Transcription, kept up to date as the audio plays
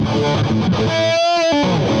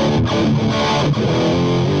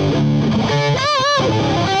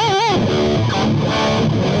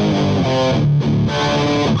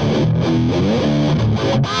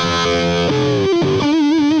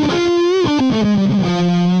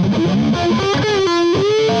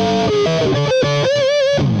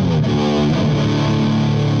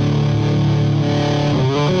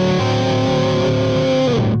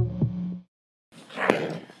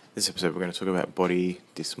This episode, we're going to talk about body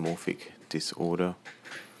dysmorphic disorder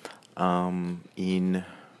in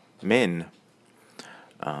men.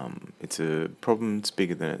 It's a problem that's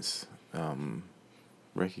bigger than it's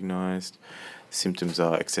recognized. Symptoms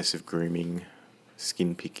are excessive grooming,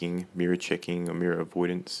 skin picking, mirror checking or mirror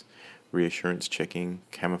avoidance, reassurance checking,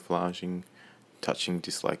 camouflaging, touching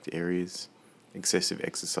disliked areas, excessive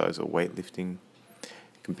exercise or weightlifting,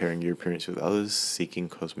 comparing your appearance with others, seeking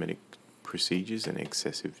cosmetic procedures, and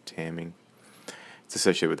excessive tamming. It's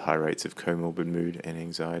associated with high rates of comorbid mood and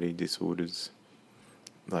anxiety disorders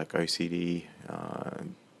like OCD,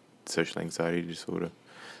 social anxiety disorder,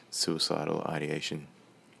 suicidal ideation.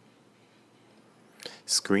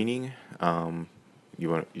 Screening,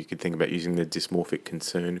 you could think about using the Dysmorphic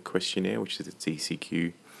Concern Questionnaire, which is a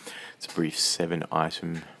DCQ. It's a brief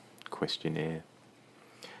 7-item questionnaire.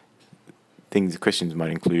 Questions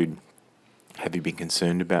might include: have you been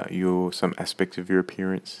concerned about some aspect of your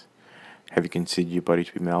appearance? Have you considered your body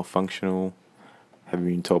to be malfunctional? Have you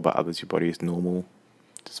been told by others your body is normal,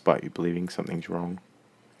 despite you believing something's wrong?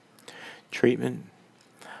 Treatment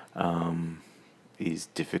is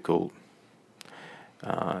difficult.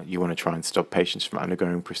 You want to try and stop patients from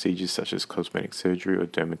undergoing procedures such as cosmetic surgery or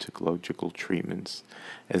dermatological treatments,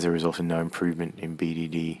 as there is often no improvement in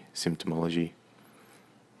BDD symptomology,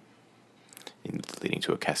 leading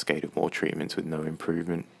to a cascade of more treatments with no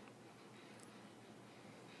improvement.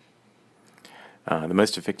 The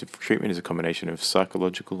most effective treatment is a combination of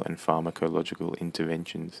psychological and pharmacological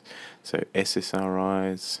interventions. So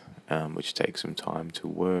SSRIs, which take some time to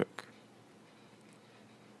work.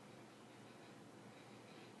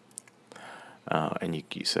 An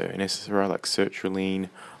SSRI like sertraline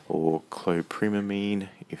or cloprimamine,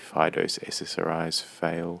 if high-dose SSRIs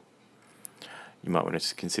fail. You might want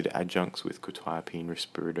to consider adjuncts with quetiapine,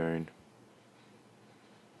 risperidone.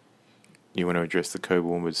 You want to address the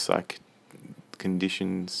comorbid psych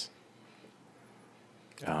conditions.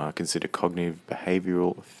 Consider cognitive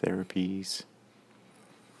behavioral therapies.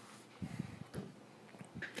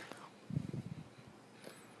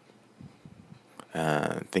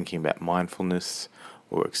 Thinking about mindfulness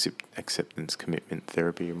or acceptance commitment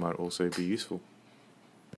therapy might also be useful.